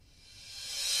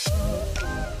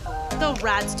the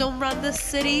rats don't run the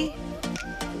city,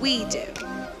 we do.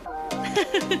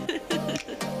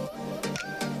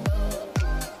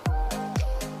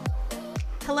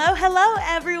 Hello,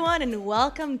 everyone, and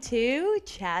welcome to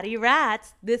Chatty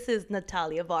Rats. This is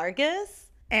Natalia Vargas.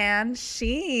 And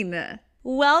Sheen.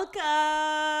 Welcome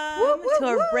to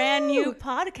our brand new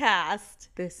podcast.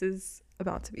 This is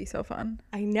about to be so fun.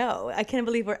 I know. I can't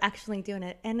believe we're actually doing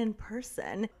it and in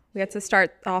person. We had to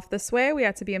start off this way. We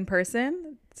had to be in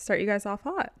person. Start you guys off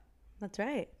hot. That's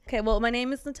right. Okay, well, my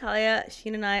name is Natalia.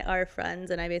 Sheen and I are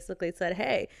friends, and I basically said,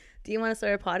 hey, do you want to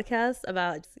start a podcast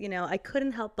about, I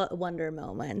couldn't help but wonder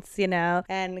moments,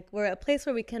 and we're at a place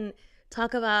where we can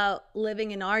talk about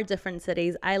living in our different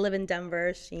cities. I live in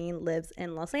Denver. Sheen lives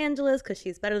in Los Angeles because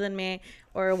she's better than me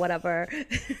or whatever.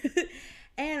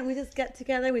 And we just get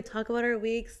together. We talk about our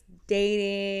weeks,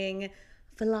 dating,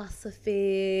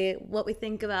 philosophy, what we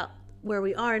think about where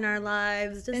we are in our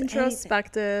lives. Just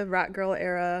introspective, rat girl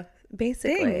era.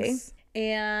 Basically. Things.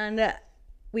 And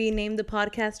we named the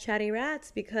podcast Chatty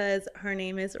Rats because her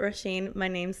name is Rasheen. My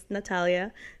name's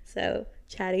Natalia. So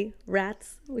Chatty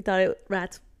Rats. We thought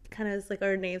rats kind of is like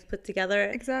our names put together.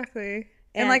 Exactly.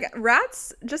 And like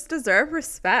rats just deserve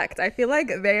respect. I feel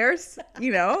like they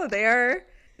are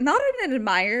not in an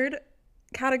admired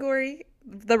category,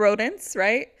 the rodents,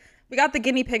 right? We got the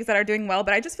guinea pigs that are doing well,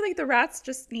 but I just feel like the rats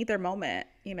just need their moment,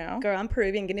 Girl, I'm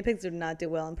Peruvian. Guinea pigs do not do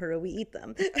well in Peru. We eat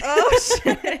them. Oh,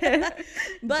 shit.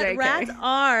 But JK. Rats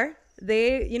are,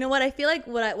 what I feel like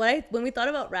when we thought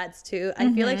about rats too,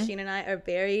 I feel like Sheen and I are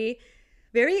very,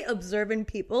 very observant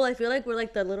people. I feel like we're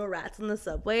like the little rats in the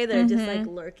subway that are just like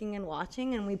lurking and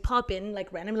watching, and we pop in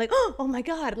like randomly like, oh my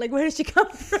God, like where did she come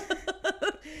from?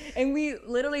 And we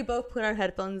literally both put our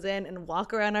headphones in and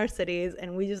walk around our cities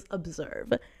and we just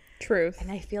observe. Truth.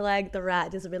 And I feel like the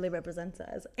rat just really represents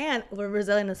us. And we're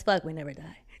resilient as fuck. We never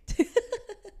die.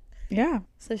 Yeah.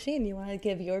 So Sheen, you want to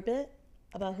give your bit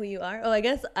about who you are? Oh, I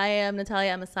guess I am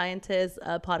Natalia. I'm a scientist,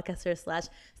 a podcaster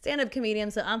 / stand-up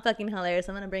comedian. So I'm fucking hilarious.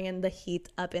 I'm going to bring in the heat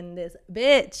up in this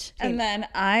bitch. And then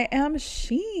I am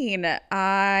Sheen.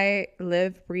 I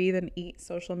live, breathe, and eat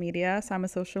social media. So I'm a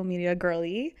social media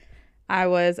girly. I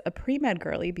was a pre-med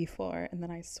girly before, and then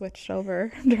I switched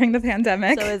over during the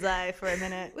pandemic. So was I for a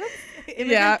minute. Whoops.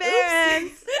 Yeah.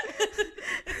 Parents.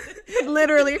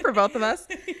 Literally for both of us.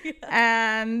 Yeah.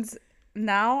 And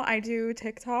now I do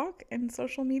TikTok and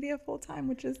social media full time,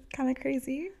 which is kind of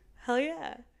crazy. Hell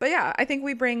yeah. But yeah, I think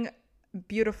we bring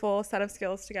beautiful set of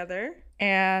skills together.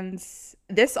 And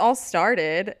this all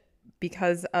started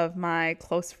because of my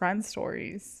close friend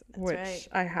stories,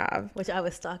 I have. Which I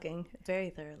was stalking very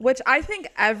thoroughly. Which I think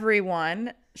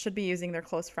everyone should be using their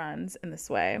close friends in this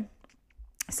way.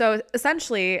 So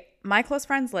essentially, my close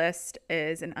friends list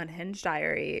is an unhinged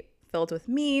diary filled with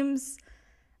memes,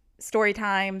 story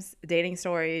times, dating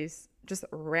stories, just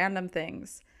random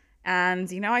things. And,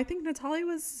 I think Natalia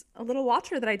was a little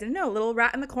watcher that I didn't know, a little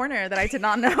rat in the corner that I did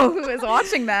not know who was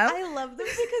watching them. I love them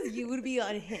because you would be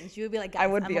unhinged. You would be like, guys, I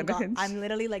would be unhinged. I'm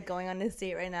literally like going on this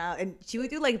date right now. And she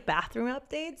would do like bathroom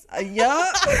updates. Yeah.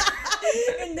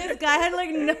 And this guy had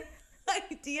like no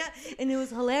idea. And it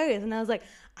was hilarious. And I was like,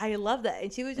 I love that.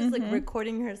 And she was just like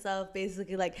recording herself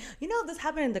basically like, this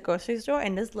happened in the grocery store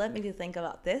and this led me to think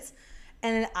about this.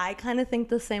 And I kind of think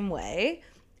the same way.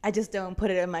 I just don't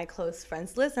put it in my close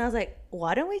friends list. And I was like,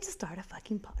 why don't we just start a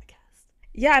fucking podcast?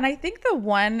 Yeah, and I think the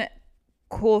one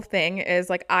cool thing is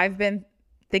like I've been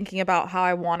thinking about how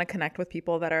I want to connect with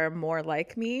people that are more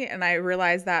like me. And I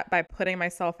realized that by putting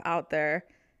myself out there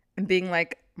and being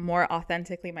like more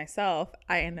authentically myself,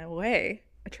 I in a way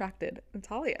attracted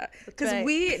Natalia. Because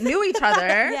we knew each other.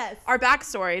 Yes. Our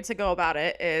backstory to go about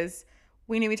it is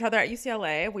we knew each other at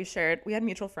UCLA. We had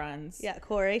mutual friends. Yeah,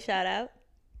 Corey, shout out.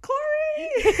 Corey.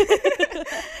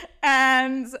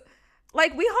 And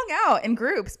like we hung out in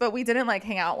groups, but we didn't like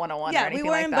hang out one-on-one or anything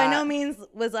like that. By no means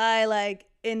was I like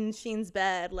in Sheen's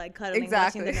bed like cuddling,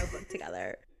 watching The Notebook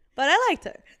together. But I liked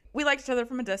her. We liked each other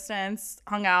from a distance,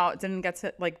 hung out, didn't get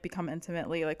to like become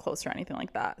intimately like close or anything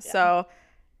like that. Yeah. So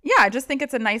yeah, I just think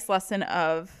it's a nice lesson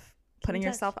of putting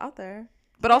yourself out there.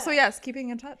 But also, yes, keeping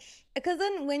in touch. Because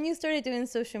then when you started doing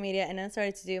social media and I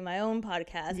started to do my own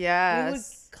podcast, we would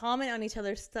comment on each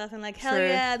other's stuff and like, hell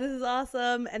yeah, this is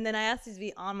awesome. And then I asked you to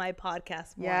be on my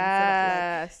podcast once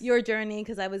about like, your journey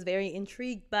because I was very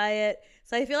intrigued by it.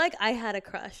 So I feel like I had a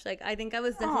crush. Like, I think I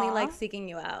was definitely like seeking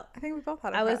you out. I think we both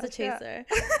had a crush. I was the chaser.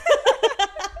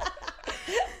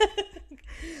 Yeah.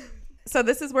 So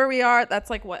this is where we are. That's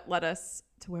like what led us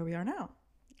to where we are now.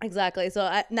 Exactly.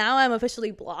 So now I'm officially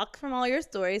blocked from all your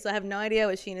stories. So I have no idea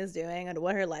what Sheen is doing and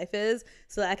what her life is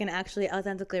so that I can actually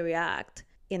authentically react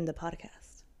in the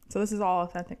podcast. So this is all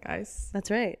authentic, guys.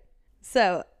 That's right.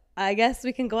 So I guess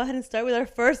we can go ahead and start with our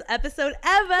first episode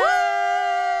ever.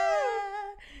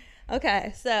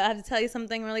 Okay, so I have to tell you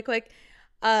something really quick.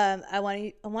 I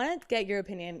want to get your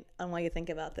opinion on what you think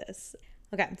about this.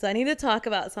 Okay, so I need to talk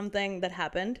about something that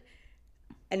happened,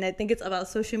 and I think it's about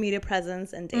social media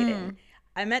presence and dating.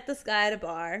 I met this guy at a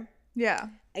bar. Yeah.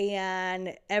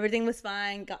 And everything was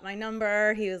fine. Got my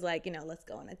number. He was like, let's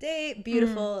go on a date.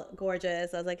 Beautiful,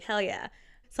 gorgeous. I was like, hell yeah.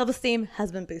 Self-esteem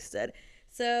has been boosted.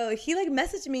 So he like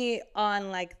messaged me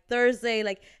on like Thursday,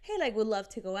 like, hey, like would love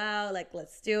to go out. Like,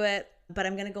 let's do it. But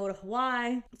I'm going to go to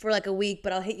Hawaii for like a week,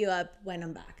 but I'll hit you up when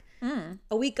I'm back.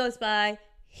 A week goes by.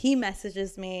 He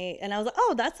messages me and I was like,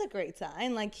 oh, that's a great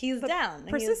sign. Like he's down.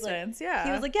 Persistence, yeah.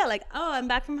 He was like, yeah, like, oh, I'm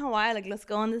back from Hawaii. Like, let's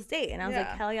go on this date. And I was like,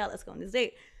 hell yeah, let's go on this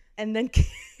date. And then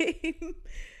came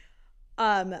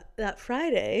that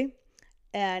Friday,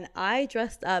 and I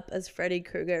dressed up as Freddy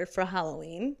Krueger for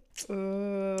Halloween.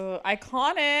 Ooh,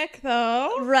 iconic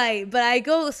though. Right,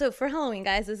 but so for Halloween,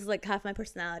 guys, this is like half my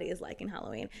personality is like in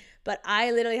Halloween. But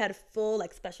I literally had full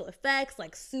like special effects,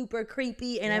 like super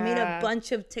creepy, and I made a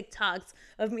bunch of TikToks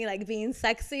of me like being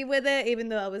sexy with it, even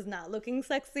though I was not looking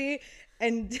sexy.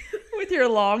 And with your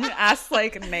long ass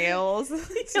like nails.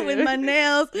 With my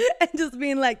nails and just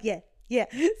being like, yeah.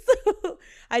 So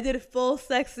I did a full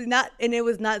sexy, and it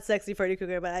was not sexy Freddy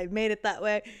Krueger, but I made it that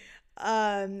way.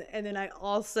 And then I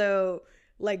also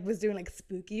like was doing like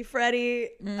spooky Freddy.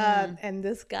 And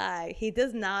this guy, he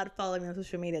does not follow me on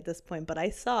social media at this point, but I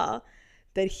saw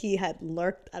that he had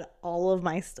lurked at all of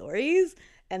my stories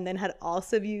and then had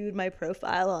also viewed my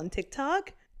profile on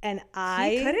TikTok. And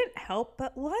he couldn't help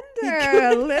but wonder.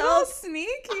 A little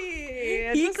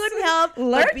sneaky. He couldn't help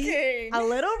lurking. But be a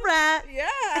little rat.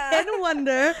 Yeah. And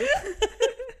wonder.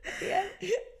 Yeah.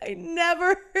 I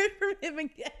never heard from him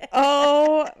again.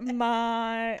 Oh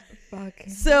my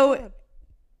fucking God.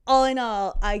 All in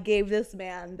all, I gave this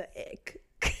man the ick.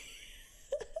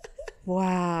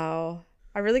 Wow.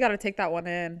 I really got to take that one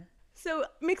in. So it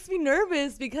makes me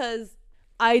nervous because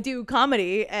I do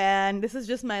comedy and this is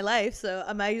just my life. So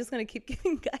am I just going to keep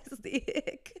giving guys the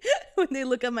ick when they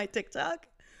look at my TikTok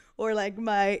or like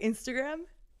my Instagram?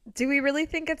 Do we really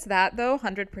think it's that though?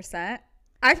 100%?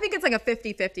 I think it's like a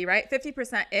 50-50, right?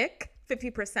 50% ick,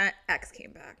 50% X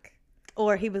came back.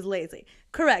 Or he was lazy.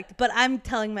 Correct. But I'm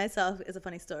telling myself it's a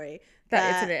funny story.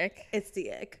 That it's an ick. It's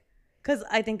the ick. Because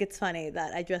I think it's funny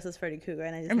that I dress as Freddy Krueger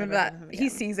and I just remember never that heard from him he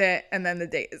again. sees it and then the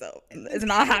date is over. It's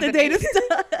not happening. The date is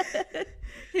done.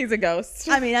 He's a ghost.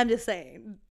 I mean, I'm just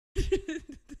saying. Because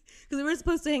we were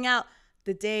supposed to hang out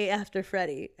the day after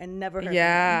Freddy and never heard from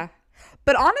him.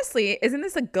 But honestly, isn't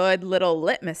this a good little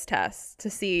litmus test to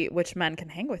see which men can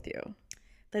hang with you?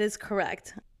 That is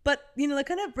correct. But, that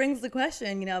kind of brings the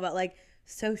question, about like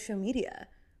social media.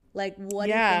 Like, what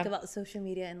do you think about social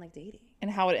media and like dating?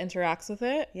 And how it interacts with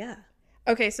it? Yeah.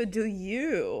 Okay, so do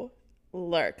you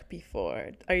lurk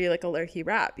before? Are you like a lurky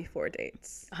rat before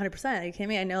dates? 100%. Are you kidding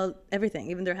me? I know everything,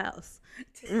 even their house.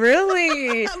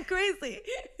 Really? I'm crazy.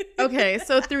 Okay,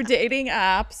 so through dating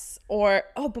apps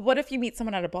but what if you meet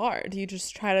someone at a bar? Do you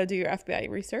just try to do your FBI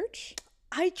research?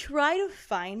 I try to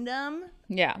find them.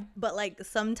 Yeah. But like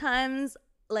sometimes,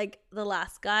 like the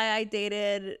last guy I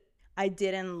dated, I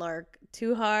didn't lurk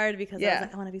too hard because I was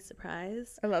like, I want to be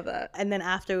surprised. I love that. And then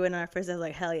after we went on our first, I was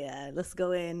like, hell yeah, let's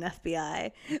go in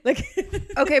FBI. Like,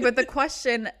 okay, but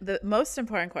the most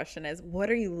important question is, what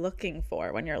are you looking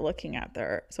for when you're looking at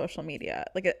their social media?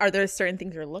 Like, are there certain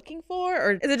things you're looking for,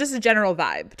 or is it just a general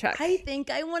vibe check? I think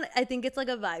it's like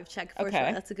a vibe check for sure.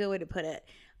 That's a good way to put it.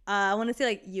 I want to see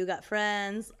like, you got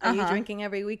friends? Are you drinking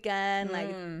every weekend?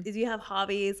 Like, do you have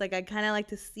hobbies? Like, I kind of like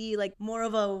to see like more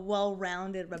of a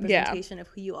well-rounded representation of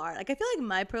who you are. Like, I feel like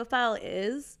my profile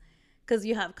is, because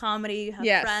you have comedy, you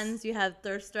have friends, you have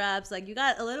thirst traps. Like, you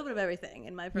got a little bit of everything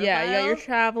in my profile. Yeah, you got your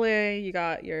traveling, you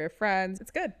got your friends.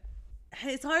 It's good.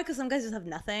 It's hard because some guys just have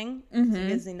nothing. So you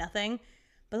guys see nothing.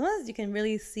 But the ones you can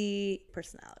really see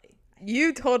personality.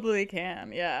 You totally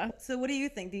can, yeah. So what do you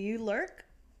think? Do you lurk?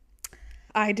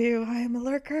 I do. I am a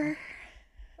lurker.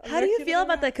 How do you feel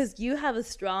about that? Because you have a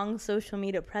strong social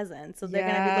media presence. So they're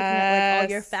going to be looking at like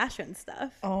all your fashion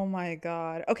stuff. Oh my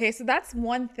God. Okay, so that's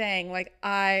one thing. Like,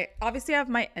 I obviously have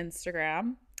my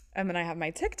Instagram and then I have my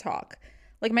TikTok.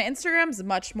 Like, my Instagram's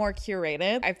much more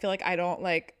curated. I feel like I don't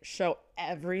like show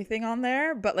everything on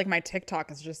there, but like my TikTok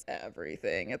is just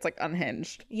everything. It's like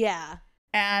unhinged. Yeah.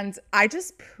 And I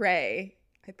just pray.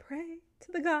 I pray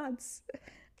to the gods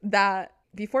that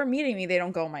before meeting me, they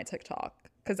don't go on my TikTok.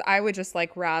 Because I would just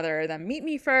like rather them meet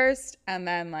me first and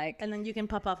then like. And then you can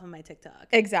pop off on my TikTok.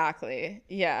 Exactly.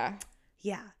 Yeah.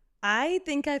 Yeah. I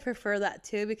think I prefer that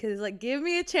too because like give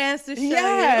me a chance to show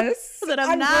Yes, you that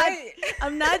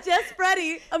I'm not just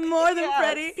Freddie. I'm more than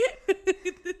Freddie.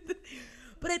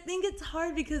 But I think it's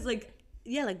hard because like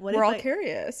like what We're if all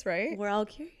curious, right? we're all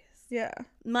curious. Yeah.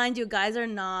 Mind you, guys are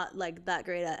not like that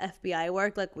great at FBI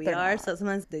work like we are, so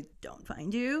sometimes they don't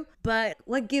find you. But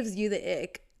what gives you the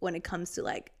ick when it comes to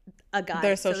like a guy's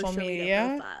their social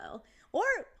media profile? Or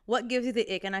what gives you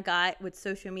the ick in a guy with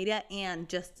social media and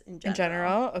just in general? In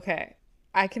general? Okay.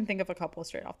 I can think of a couple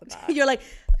straight off the bat. You're like,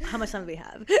 how much time do we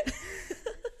have?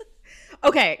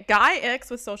 Okay, guy icks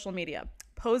with social media.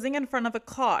 Posing in front of a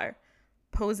car.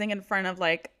 Posing in front of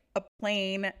like a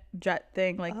plane jet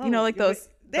thing. Like, you know, like those.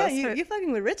 Yeah, you're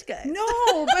fucking with rich guys.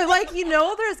 No, but like, you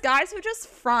know, there's guys who just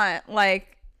front.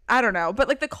 Like, I don't know. But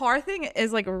like the car thing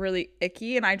is like really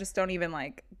icky. And I just don't even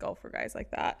like go for guys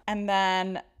like that. And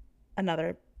then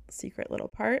another secret little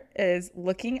part is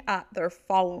looking at their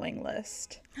following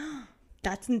list.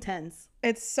 That's intense.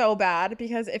 It's so bad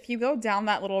because if you go down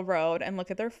that little road and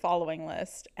look at their following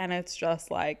list and it's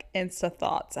just like Insta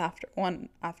thoughts after one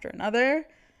after another,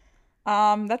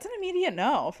 that's an immediate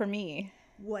no for me.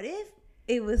 What if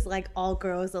it was like all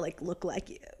girls that like look like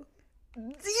you?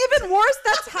 Even worse,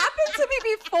 that's happened to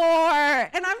me before,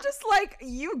 and I'm just like,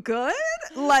 you good?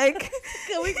 Like,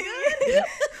 Are we good?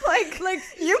 like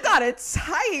you got it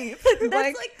tight.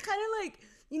 That's like kind of like,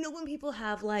 you know, when people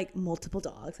have like multiple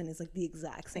dogs and it's like the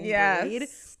exact same breed.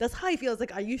 That's how I feel. It's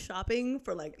like, are you shopping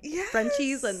for like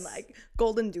Frenchies and like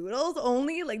golden doodles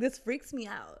only? Like, this freaks me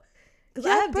out. Because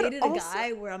I have dated a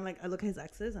guy where I'm like, I look at his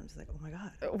exes, I'm just like, oh my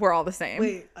God. We're all the same.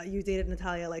 Wait, you dated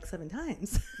Natalia like 7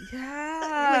 times.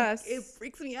 Yes. Like, it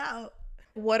freaks me out.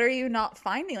 What are you not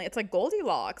finding? Like, it's like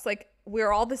Goldilocks. Like,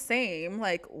 we're all the same.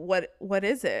 Like, what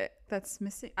is it that's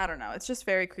missing? I don't know. It's just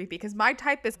very creepy because my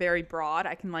type is very broad.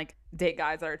 I can like date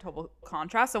guys that are total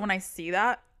contrast. So when I see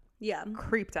that, I'm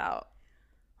creeped out.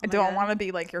 I don't want to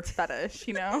be like your fetish,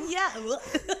 you know? Yeah.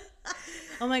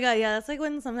 Oh my God, yeah, that's like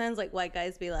when sometimes like white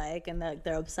guys be like, and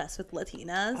they're obsessed with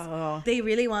Latinas. Oh. They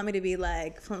really want me to be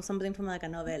like something from like a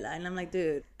novela, and I'm like,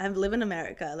 dude, I live in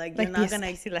America. Like, you're not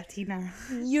gonna Latina.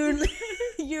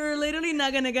 You're literally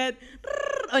not gonna get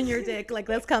on your dick. Like,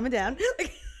 that's coming down.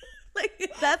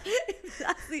 Like that's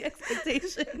the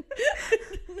expectation.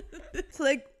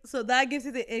 So that gives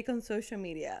you the ick on social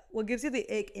media. What gives you the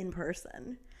ick in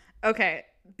person? Okay,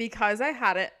 because I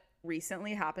had it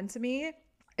recently happen to me.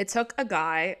 It took a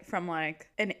guy from like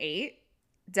an 8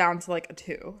 down to like a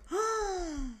 2.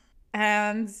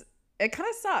 And it kind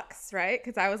of sucks, right?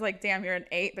 Because I was like, damn, you're an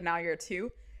 8, but now you're a 2.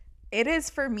 It is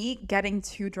for me getting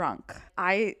too drunk.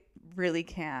 I really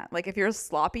can't. Like, if you're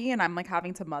sloppy and I'm like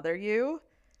having to mother you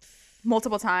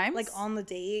multiple times. Like on the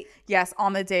date? Yes,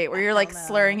 on the date where you're like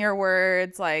slurring your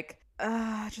words, like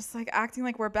just like acting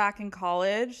like we're back in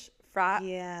college. Frat,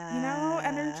 you know,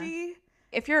 energy.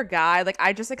 If you're a guy, like,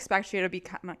 I just expect you to be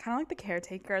kind of like the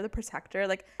caretaker, the protector.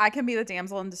 Like, I can be the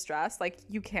damsel in distress. Like,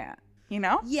 you can't, you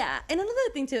know? Yeah. And another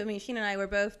thing, too, I mean, Sheena and I were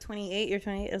both 28. You're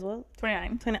 28 as well?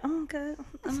 29. Oh, okay.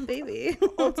 I'm a baby.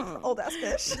 Old-ass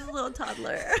bitch. A little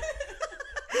toddler.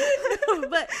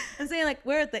 But I'm saying, like,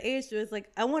 we're at the age where it's like,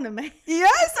 I want a man.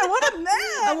 Yes, I want a man.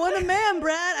 I want a man,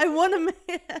 Brad. I want a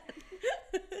man.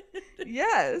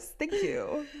 Yes, thank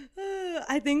you.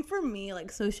 I think for me,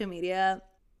 like, social media,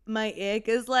 my ick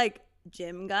is like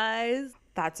gym guys.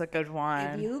 That's a good one.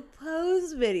 If you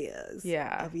post videos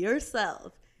of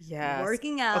yourself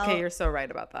working out. Okay, you're so right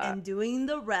about that. And doing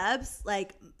the reps,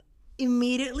 like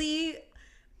immediately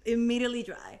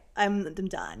dry. I'm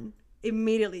done.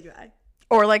 Immediately dry.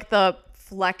 Or like the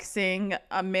flexing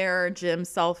a mirror gym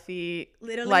selfie,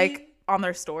 literally, like on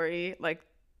their story. Like,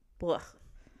 blech.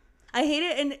 I hate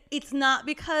it. And it's not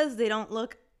because they don't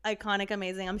look iconic,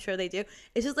 amazing. I'm sure they do.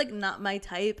 It's just like not my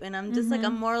type. And I'm just like,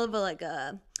 I'm more of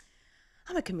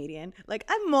I'm a comedian. Like,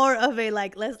 I'm more of a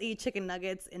like, let's eat chicken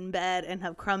nuggets in bed and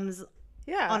have crumbs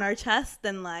on our chest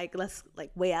than like, let's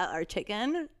like weigh out our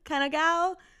chicken kind of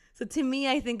gal. So to me,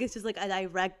 I think it's just like a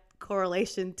direct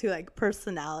correlation to like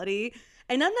personality.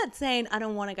 And I'm not saying I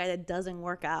don't want a guy that doesn't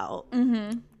work out.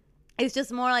 It's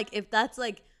just more like, if that's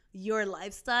like your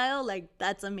lifestyle, like,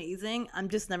 that's amazing. I'm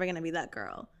just never gonna be that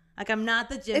girl. Like, I'm not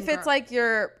the gym If it's like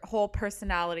your whole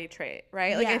personality trait,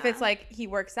 right? Like, if it's like he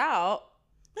works out,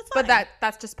 that's fine. But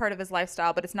that's just part of his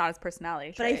lifestyle, but it's not his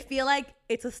personality trait. But I feel like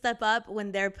it's a step up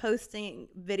when they're posting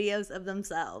videos of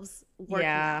themselves working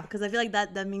out, because I feel like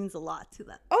that means a lot to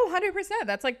them. Oh, 100%.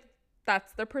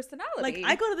 That's their personality. Like,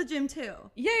 I go to the gym too.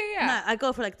 Yeah. I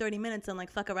go for like 30 minutes and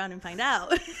like fuck around and find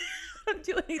out. I don't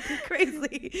do anything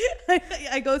crazy.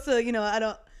 I go so, you know, I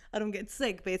don't get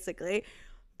sick, basically.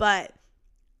 But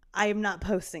I'm not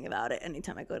posting about it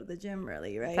anytime I go to the gym,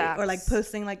 really, right? Facts. Or like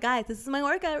posting like, guys, this is my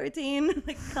workout routine.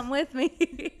 Like, come with me.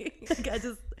 Like, I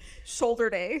just Shoulder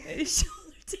day. shoulder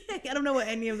day. I don't know what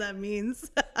any of that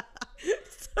means.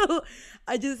 So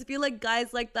I just feel like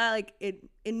guys like that, like it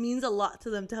means a lot to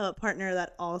them to have a partner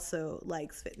that also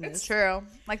likes fitness. It's true.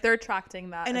 Like they're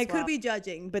attracting that. And as I could well. be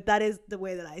judging, but that is the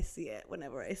way that I see it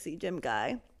whenever I see gym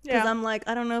guy. Because Yeah. I'm like,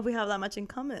 I don't know if we have that much in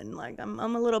common. Like I'm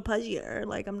a little pudgier.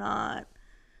 Like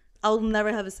I'll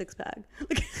never have a six pack.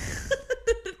 Like,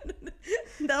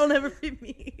 that'll never be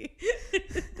me.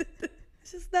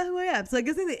 It's just that who I am. So I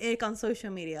guess it's the ick on social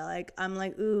media. Like I'm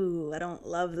like, ooh, I don't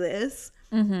love this.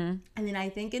 And then I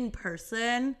think in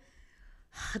person,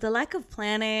 the lack of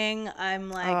planning, I'm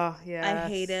like, Oh, I yes.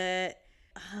 hate it.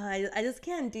 I just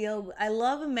can't deal. I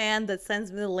love a man that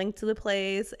sends me the link to the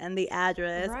place and the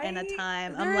address and a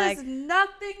time. I'm like, There's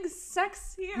nothing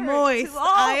sexier. Moist. To all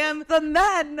I am- the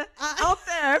men out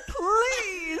there.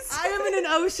 Please. I am in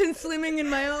an ocean swimming in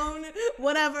my own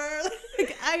whatever.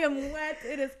 Like I am wet.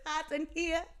 It is hot in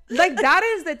here. Like that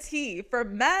is the tea for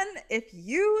men. If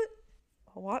you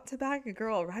want to bag a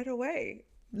girl right away,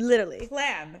 Literally.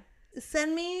 plan.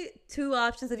 Send me 2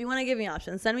 options if you want to give me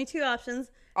options. Send me 2 options.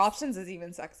 Options is even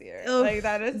sexier. Oh, like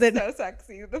that is so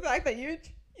sexy. The fact that you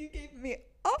gave me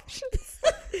options.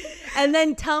 And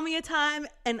then tell me a time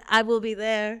and I will be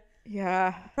there.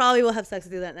 Yeah. Probably will have sex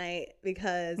with you that night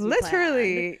because you planned.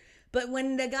 Literally. But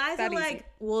when the guys That are easy. like,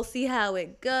 we'll see how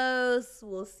it goes.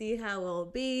 We'll see how it'll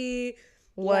be.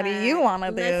 What do you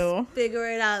wanna let's do? figure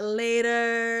it out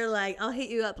later. Like, I'll hit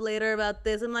you up later about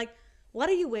this. I'm like, what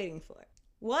are you waiting for?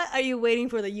 What are you waiting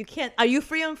for that you can't? Are you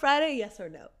free on Friday? Yes or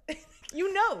no?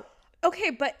 You know. Okay,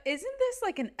 but isn't this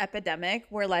like an epidemic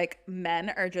where like men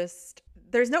are just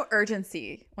there's no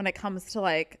urgency when it comes to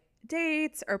like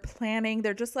dates or planning.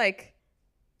 They're just like,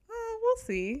 oh, we'll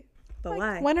see. But Like,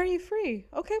 why? When are you free?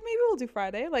 Okay, maybe we'll do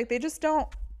Friday. Like they just don't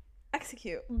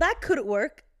execute. That could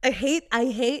work. I hate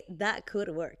that could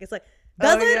work. It's like,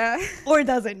 does it yeah. or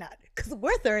does it not? Because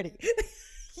we're 30.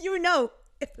 You know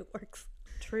if it works.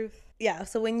 Truth. Yeah,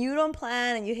 so when you don't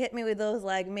plan and you hit me with those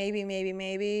like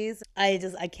maybes,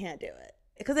 I can't do it.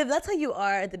 Because if that's how you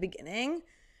are at the beginning,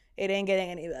 it ain't getting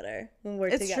any better when we're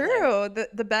It's together. true.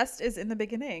 The best is in the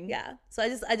beginning. Yeah. So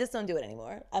I just don't do it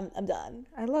anymore. I'm done.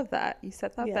 I love that. You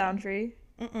set that Yeah. boundary.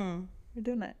 You're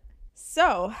doing it.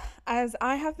 So, as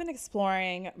I have been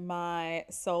exploring my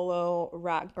solo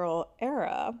rat girl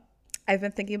era, I've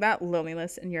been thinking about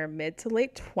loneliness in your mid to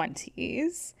late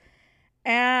 20s.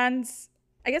 And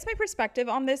I guess my perspective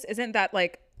on this isn't that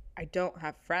like I don't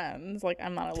have friends, like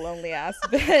I'm not a lonely ass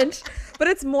bitch, but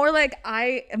it's more like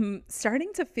I am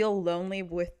starting to feel lonely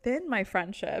within my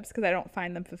friendships because I don't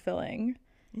find them fulfilling.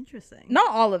 Interesting. Not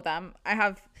all of them. I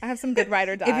have some good ride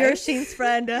or die. If you're Sheen's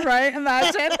friend, Right?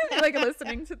 Imagine like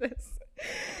listening to this.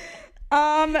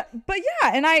 But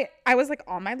yeah, and I was like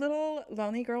on my little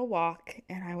lonely girl walk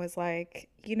and I was like,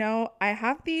 you know, I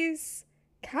have these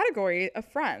category of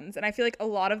friends and I feel like a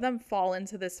lot of them fall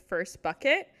into this first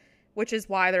bucket, which is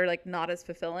why they're like not as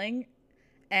fulfilling.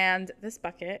 And this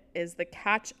bucket is the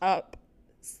catch up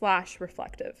 /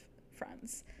 reflective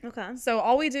friends. Okay. So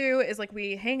all we do is like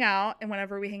we hang out, and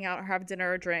whenever we hang out or have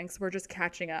dinner or drinks, we're just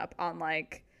catching up on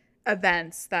like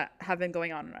events that have been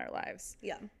going on in our lives.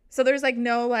 Yeah. So there's like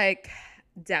no like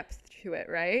depth to it,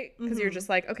 right? Because you're just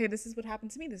like, okay, this is what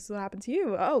happened to me. This is what happened to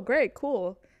you. Oh, great,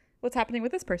 cool. What's happening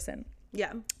with this person?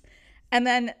 Yeah. And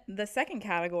then the second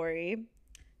category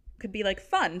could be like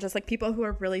fun, just like people who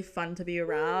are really fun to be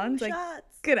around, like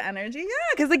shots. good energy. Yeah,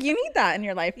 because like you need that in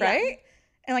your life, Yeah. right?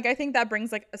 And like I think that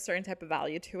brings like a certain type of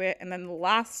value to it. And then the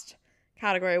last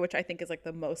category, which I think is like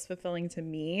the most fulfilling to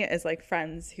me, is like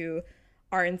friends who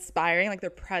are inspiring, like their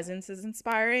presence is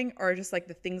inspiring, or just like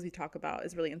the things we talk about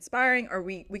is really inspiring, or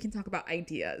we can talk about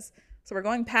ideas. So we're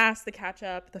going past the catch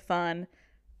up, the fun.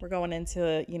 We're going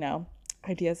into, you know,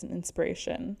 ideas and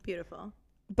inspiration. Beautiful.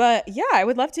 But yeah, I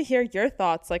would love to hear your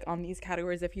thoughts like on these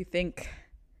categories if you think,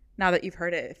 now that you've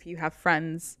heard it, if you have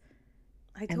friends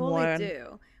I And totally one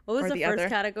do. What was or the the first other.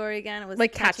 category again? It was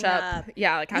like catch catching up.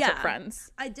 Yeah, like catch up Yeah.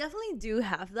 friends. I definitely do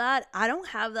have that. I don't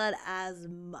have that as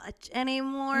much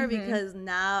anymore because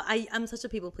now I'm such a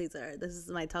people pleaser. This is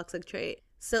my toxic trait.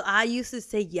 So I used to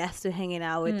say yes to hanging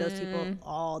out with those people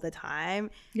all the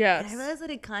time. Yes. And I realized that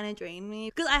it kind of drained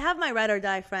me because I have my ride or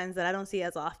die friends that I don't see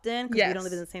as often because we don't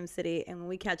live in Yes. the same city. And when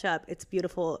we catch up, it's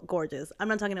beautiful, gorgeous. I'm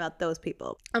not talking about those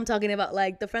people. I'm talking about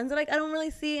like the friends that like I don't really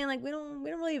see and like we don't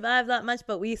really vibe that much,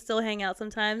 but we still hang out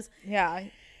sometimes. Yeah. It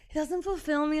doesn't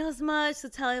fulfill me as much to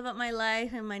tell you about my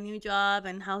life and my new job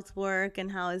and how it's work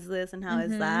and how is this and how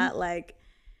is that. Like,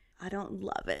 I don't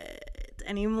love it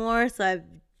anymore. So I've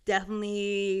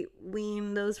definitely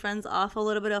wean those friends off a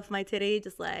little bit off my titty,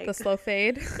 just like The slow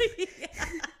fade.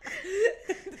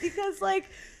 because like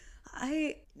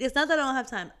it's not that I don't have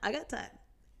time. I got time.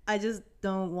 I just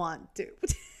don't want to.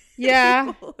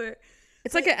 Yeah. Or,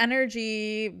 It's like an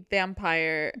energy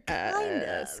vampire. Kind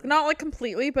of. Not like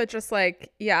completely, but just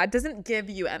like, yeah, it doesn't give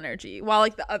you energy. While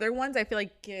like the other ones, I feel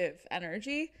like give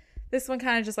energy. This one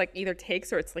kind of just like either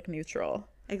takes or it's like neutral.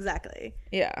 exactly.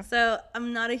 Yeah. So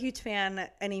I'm not a huge fan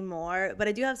anymore, but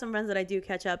I do have some friends that I do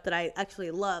catch up that I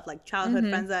actually love, like childhood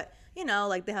friends that, you know,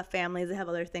 like they have families, they have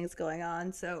other things going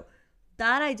on. So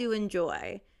that I do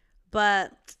enjoy.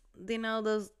 But, you know,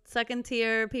 those second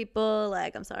tier people,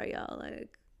 like, I'm sorry, y'all, like,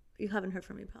 you haven't heard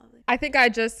from me probably. I think I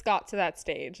just got to that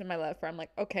stage in my life where I'm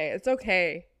like, okay, it's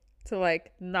okay to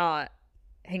like not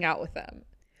hang out with them.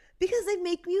 Because they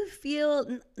make you feel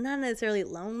not necessarily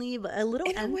lonely, but a little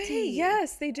In a empty. way,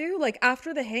 yes, they do. Like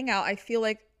after the hangout, I feel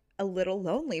like a little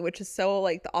lonely, which is so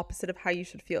like the opposite of how you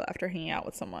should feel after hanging out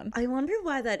with someone. I wonder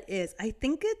why that is. I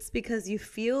think it's because you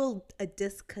feel a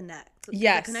disconnect. So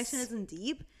Yes. the connection isn't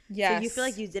deep. Yes. So you feel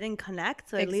like you didn't connect.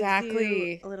 So it leaves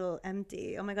Exactly. you a little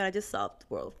empty. Oh my God, I just solved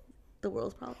the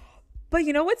world's problem. But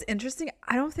you know what's interesting?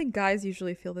 I don't think guys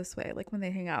usually feel this way, like when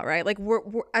they hang out, right? Like we're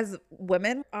as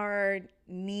women, our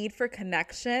need for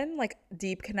connection, like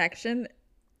deep connection,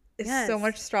 is so Yes.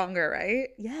 much stronger, right?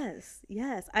 Yes,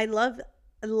 yes. I love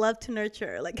to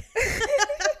nurture. Like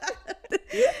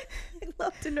I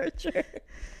love to nurture.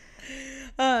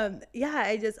 Yeah,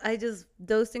 I just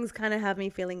those things kind of have me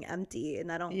feeling empty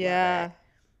and I don't love it.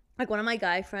 Like one of my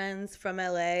guy friends from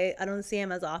LA, I don't see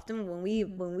him as often.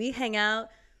 When we hang out,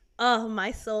 oh,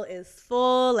 my soul is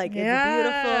full. Like it's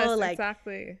beautiful. Like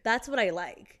exactly. that's what I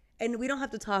like. And we don't have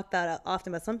to talk that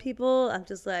often, but some people, I'm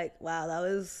just like, wow, that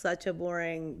was such a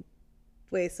boring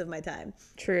waste of my time.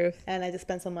 Truth. And I just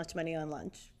spent so much money on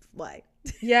lunch. Why?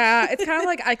 Yeah, it's kind of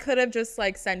like I could have just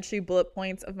like sent you bullet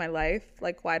points of my life.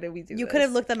 Like, why did we do You this? could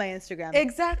have looked at my Instagram.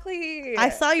 Exactly. I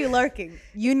saw you lurking.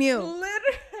 You knew.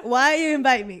 Literally. Why you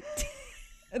invite me?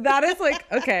 That is like,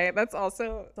 okay, that's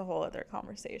also a whole other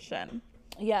conversation.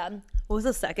 Yeah. What was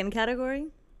the second category?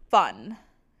 Fun.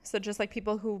 So just like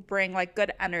people who bring like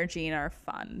good energy and are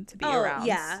fun to be around.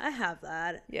 Yeah, I have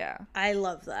that. Yeah. I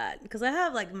love that because I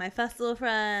have like my festival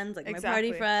friends, like my party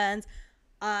Exactly. friends.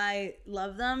 I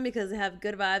love them because they have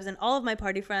good vibes, and all of my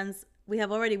party friends, we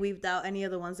have already weaved out any of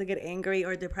the ones that get angry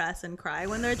or depressed and cry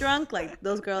when they're drunk. Like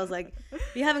those girls, like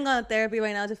if you haven't gone to therapy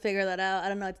right now to figure that out, I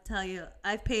don't know what to tell you.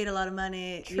 I've paid a lot of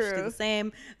money. You should do True. the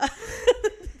same.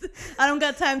 I don't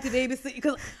got time to babysit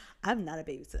because I'm not a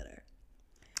babysitter.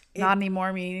 Not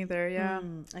anymore, me neither. Yeah.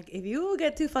 Like if you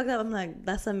get too fucked up, I'm like,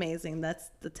 that's amazing.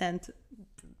 That's the tent,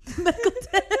 medical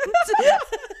tent.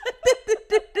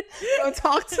 Go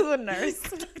talk to the nurse.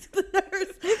 Talk to the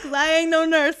nurse, 'cause I ain't no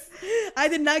nurse. I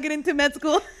did not get into med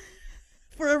school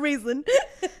for a reason.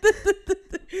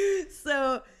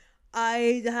 So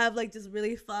I have like just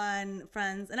really fun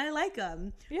friends, and I like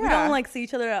them. We Yeah. don't like see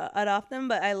each other at often,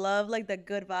 but I love like the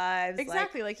good vibes.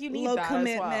 Exactly, like, you need low that as well.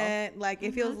 commitment. Like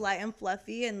it feels light and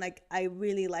fluffy, and like I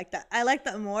really like that. I like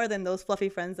that more than those fluffy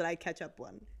friends that I catch up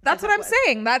on. That's what I'm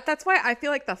saying. That's why I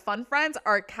feel like the fun friends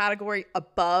are a category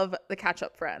above the catch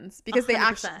up friends because they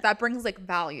actually 100%. that brings like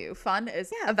value. Fun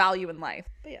is a value in life.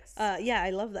 But yes. Yeah, I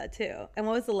love that too. And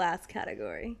what was the last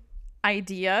category?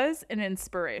 Ideas and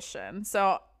inspiration.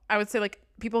 So I would say like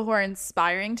people who are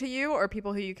inspiring to you or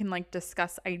people who you can like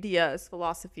discuss ideas,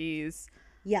 philosophies.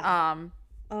 Yeah.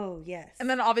 Oh yes. And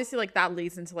then obviously like that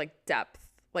leads into like depth,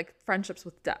 like friendships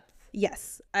with depth.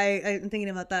 Yes, I'm thinking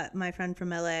about that. My friend from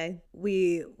LA,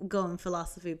 we go on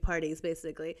philosophy parties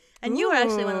basically, and you were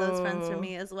actually one of those friends for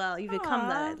me as well. You become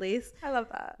that at least I love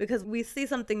that. because we see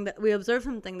something that we observe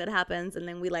something that happens, and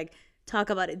then we like talk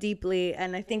about it deeply.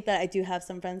 And I think that I do have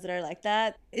some friends that are like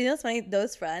that. You know, it's funny.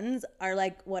 Those friends are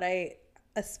like what I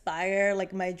aspire,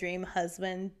 like my dream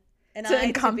husband and To I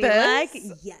encompass. to be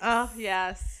like. Yes. Oh,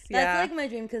 yes. That's like my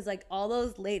dream because like all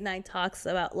those late night talks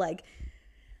about like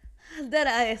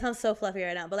that it sounds so fluffy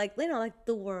right now, but like, you know, like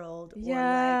the world, or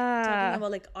like talking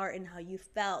about like art and how you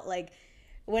felt. Like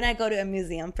when I go to a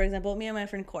museum, for example, me and my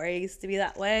friend Corey used to be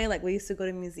that way. Like we used to go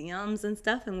to museums and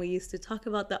stuff, and we used to talk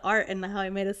about the art and how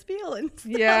it made us feel and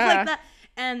stuff like that.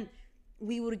 And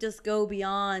we would just go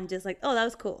beyond just like, oh, that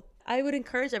was cool. I would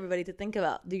encourage everybody to think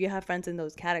about, do you have friends in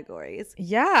those categories?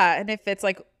 Yeah, and if it's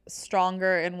like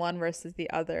stronger in one versus the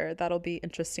other, that'll be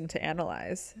interesting to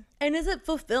analyze. And is it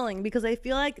fulfilling? Because I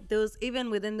feel like those,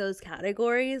 even within those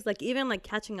categories, like even like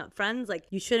catching up friends, like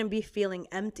you shouldn't be feeling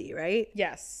empty, right?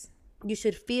 Yes. You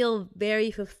should feel very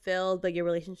fulfilled by your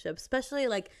relationship, especially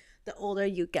like the older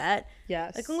you get.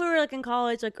 Yes. Like when we were like in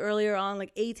college, like earlier on,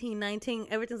 like 18, 19,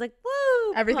 everything's like,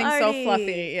 woo, Everything's party. so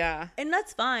fluffy. Yeah. And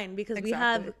that's fine because we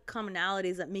have Exactly.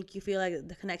 commonalities that make you feel like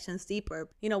the connection's deeper.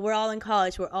 You know, we're all in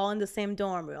college. We're all in the same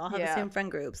dorm. We all have the Yeah. same friend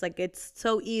groups. Like it's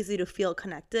so easy to feel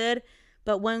connected.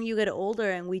 But when you get older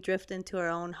and we drift into our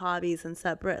own hobbies and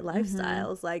separate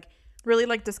lifestyles, like Really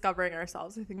like discovering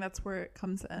ourselves. I think that's where it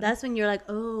comes in. that's when you're like,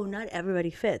 oh, not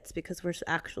everybody fits because we're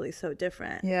actually so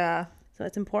different. Yeah. So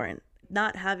it's important.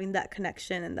 Not having that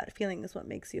connection and that feeling is what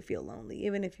makes you feel lonely,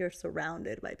 even if you're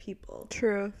surrounded by people.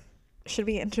 True. Should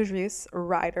we introduce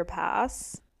Ride or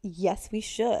Pass? Yes, we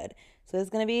should. So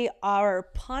it's going to be our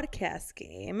podcast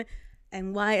game.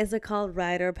 And why is it called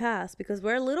Ride or Pass? Because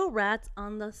we're little rats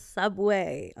on the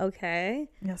subway, okay?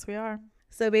 Yes, we are.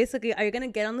 So basically, are you going to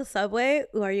get on the subway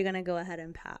or are you going to go ahead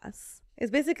and pass?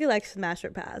 It's basically like smash or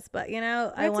pass, but you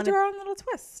know, I want to do our own little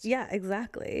twist. Yeah,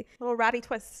 exactly. Little ratty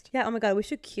twist. Yeah, oh my God, we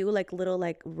should cue like little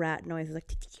like rat noises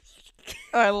like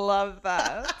Oh, I love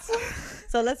that.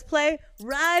 So let's play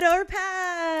Ride or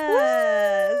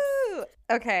Pass. Woo!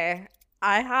 Okay,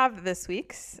 I have this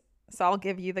week's, so I'll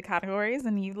give you the categories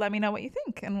and you let me know what you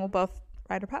think, and we'll both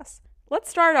ride or pass. Let's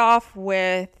start off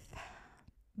with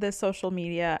the social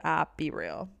media app Be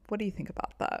Real. What do you think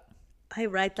about that? I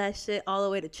ride that shit all the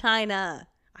way to China.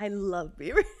 I love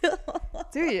Be Real.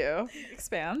 Do you?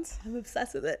 Expand. I'm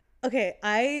obsessed with it. Okay,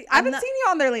 I haven't seen you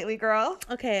on there lately, girl.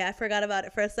 Okay, I forgot about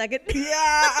it for a second. Yeah,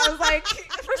 I was like,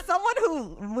 for someone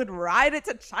who would ride it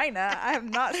to China, I have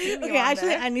not seen you Okay, on actually,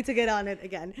 there. I need to get on it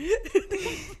again.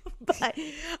 But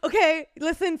okay,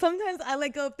 listen. Sometimes I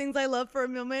let go of things I love for a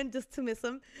moment just to miss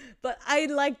them. But I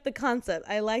like the concept.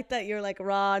 I like that you're like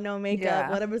raw, no makeup, Yeah.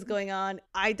 whatever's going on.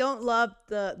 I don't love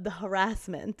the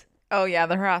harassment. Oh yeah,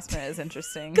 the harassment is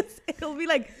interesting. It'll be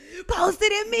like, post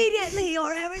it immediately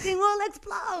or everything will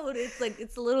explode. It's like,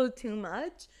 it's a little too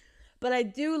much. But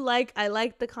I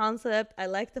like the concept. I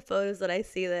like the photos that I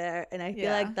see there. And I feel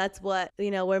Yeah. like that's what,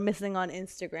 you know, we're missing on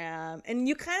Instagram. And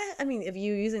you kind of, I mean, if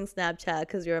you're using Snapchat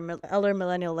because you're an elder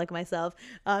millennial like myself.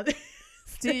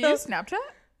 Do you use Snapchat?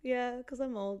 Yeah, because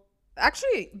I'm old.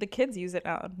 Actually, the kids use it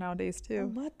nowadays Oh, too.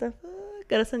 what the fuck?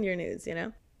 Gotta send your news, you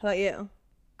know? How about you?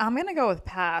 I'm gonna go with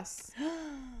pass.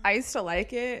 I used to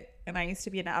like it, and I used to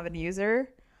be an avid user,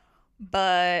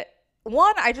 but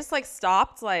one, I just like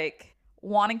stopped like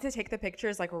wanting to take the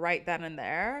pictures like right then and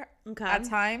there Okay. at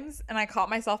times, and I caught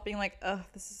myself being like, "Ugh,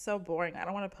 this is so boring. I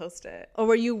don't want to post it." Or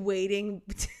were you waiting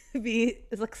to be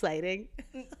it's exciting?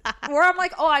 Where I'm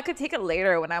like, "Oh, I could take it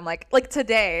later." When I'm like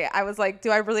today, I was like,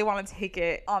 "Do I really want to take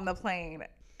it on the plane?"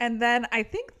 And then I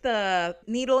think the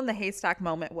needle in the haystack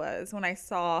moment was when I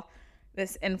saw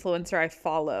this influencer I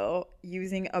follow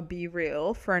using a Be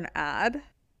Real for an ad.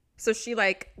 So she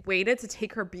like waited to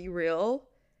take her Be Real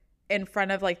in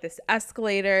front of like this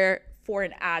escalator for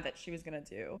an ad that she was gonna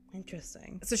do.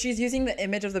 Interesting. So she's using the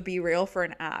image of the Be Real for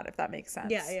an ad, if that makes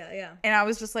sense. Yeah. And I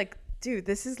was just like, dude,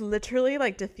 this is literally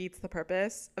like defeats the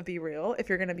purpose of Be Real if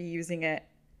you're gonna be using it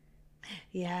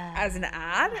Yeah. as an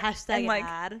ad. Hashtag And, like,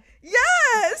 ad.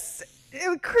 Yes,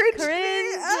 it cringed me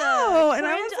Cringe. out. And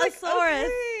I was like, Cringeosaurus.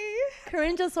 okay.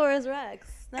 Cringeosaurus Rex.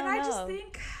 No, And I just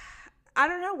think, I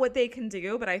don't know what they can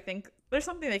do, but I think there's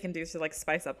something they can do to like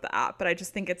spice up the app, but I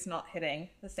just think it's not hitting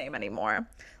the same anymore.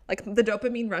 Like the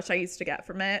dopamine rush I used to get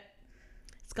from it,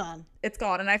 it's gone. it's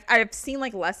gone. And I've seen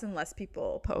like less and less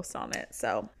people post on it.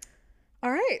 So,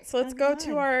 all right, so let's go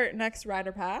to our next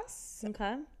Rider Pass.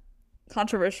 Okay.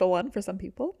 Controversial one for some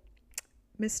people.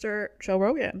 Mr. Joe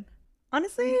Rogan.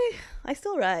 Honestly, I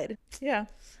still ride. Yeah.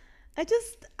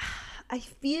 I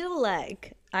feel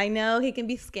like I know he can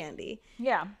be scandy,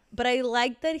 Yeah. but I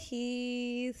like that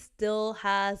he still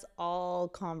has all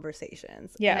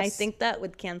conversations. And I Yes. think that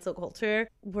with cancel culture,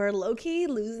 we're low-key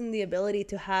losing the ability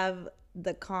to have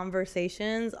the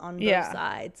conversations on both Yeah.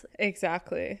 sides.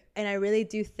 Exactly. And I really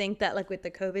do think that like with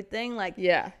the COVID thing, like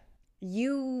Yeah.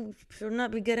 you should not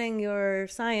be getting your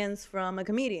science from a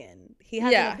comedian. He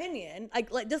has Yeah. an opinion, like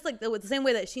just like the same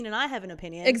way that Sheen and I have an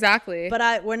opinion. Exactly.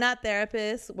 But we're not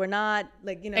therapists. We're not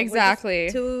like, you know, Exactly. we're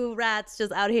just two rats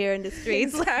just out here in the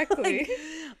streets. Exactly.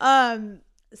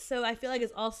 So I feel like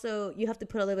it's also, you have to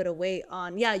put a little bit of weight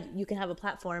on, yeah, you can have a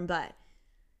platform,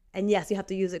 and yes, you have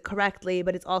to use it correctly,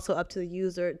 but it's also up to the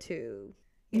user to,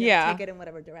 take it in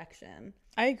whatever direction.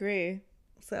 I agree.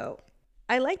 So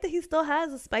I like that he still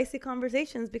has the spicy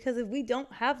conversations, because if we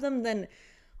don't have them, then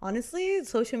honestly,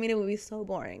 social media would be so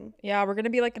boring. Yeah, we're gonna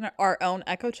be like in our own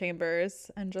echo chambers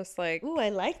and just like Ooh, I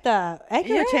like that.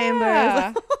 Echo Yeah.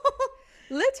 chambers.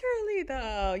 Literally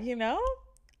though,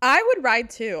 I would ride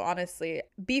too, honestly.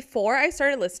 Before I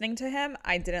started listening to him,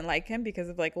 I didn't like him because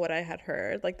of like what I had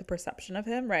heard, like the perception of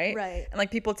him, right? Right. And like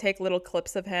people take little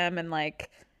clips of him and like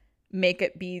make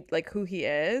it be like who he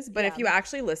is. But if you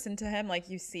actually listen to him, like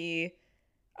you see,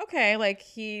 okay, like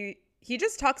he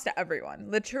just talks to everyone,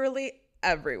 literally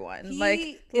everyone.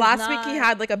 Like last week he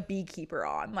had like a beekeeper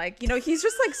on, like, you know, he's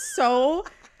just like so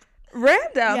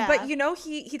random, but you know,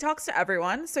 he talks to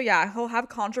everyone. So yeah, he'll have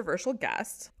controversial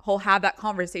guests, he'll have that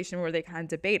conversation where they kind of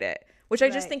debate it, which I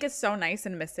just think is so nice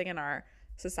and missing in our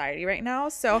society right now.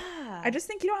 So I just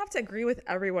think you don't have to agree with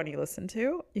everyone you listen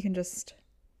to. You can just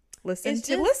listen.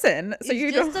 So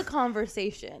it's just a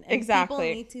conversation, and exactly,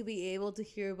 people need to be able to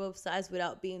hear both sides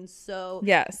without being so.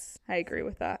 Yes, I agree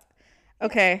with that.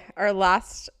 Okay, our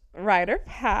last rider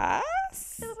pass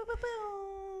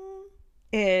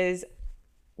is,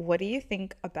 what do you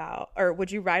think about, or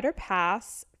would you ride or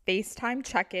pass FaceTime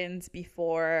check-ins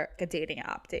before a dating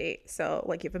app date? So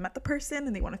like you haven't met the person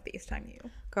and they want to FaceTime you.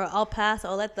 Girl, I'll pass.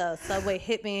 I'll let the subway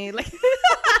hit me. Like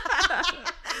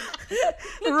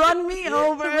run me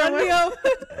over.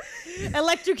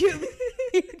 Electrocute me.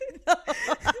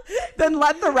 Then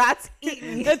let the rats eat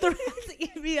me. Let the rats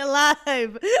eat me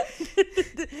alive.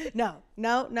 No.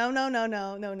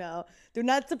 Do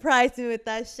not surprise me with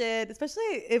that shit. Especially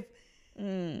if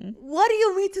what do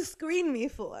you need to screen me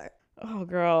for? Oh,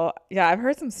 girl. Yeah, I've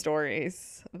heard some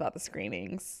stories about the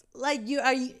screenings. Like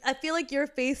I feel like you're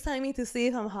FaceTiming to see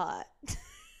if I'm hot.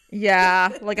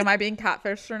 Yeah, like am I being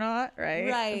catfished or not?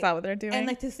 Right? Is that what they're doing? And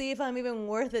like to see if I'm even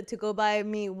worth it to go buy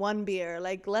me one beer.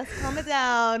 Like, let's calm it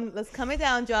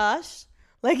down. Josh.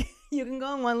 Like, you can go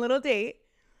on one little date.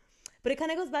 But it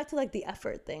kind of goes back to like the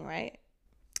effort thing, right?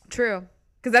 True.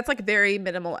 Because that's like very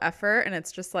minimal effort, and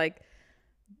it's just like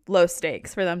low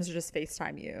stakes for them to just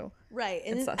FaceTime you. Right.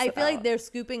 And I feel like they're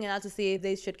scooping it out to see if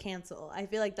they should cancel. I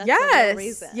feel like that's the real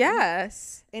reason.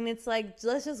 Yes. And it's like,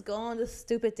 let's just go on this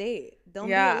stupid date. Don't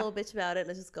be a little bitch about it.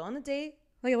 Let's just go on the date.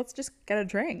 Like, let's just get a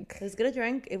drink. Let's get a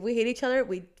drink. If we hate each other,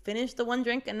 we finish the one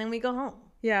drink and then we go home.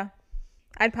 Yeah.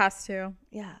 I'd pass too.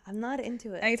 Yeah. I'm not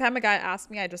into it. Anytime a guy asks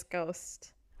me, I just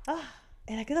ghost.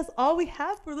 And I guess that's all we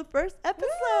have for the first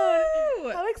episode.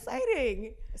 Woo! How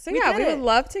exciting. So we would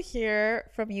love to hear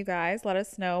from you guys. Let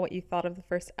us know what you thought of the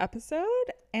first episode.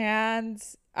 And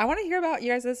I want to hear about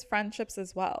you guys' friendships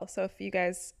as well. So if you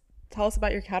guys tell us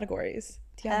about your categories,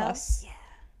 DM us. Yeah,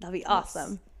 that'd be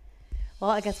awesome. Well,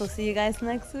 I guess we'll see you guys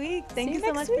next week. Thank you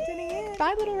so much for tuning in.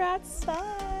 Bye, little rats.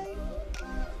 Bye.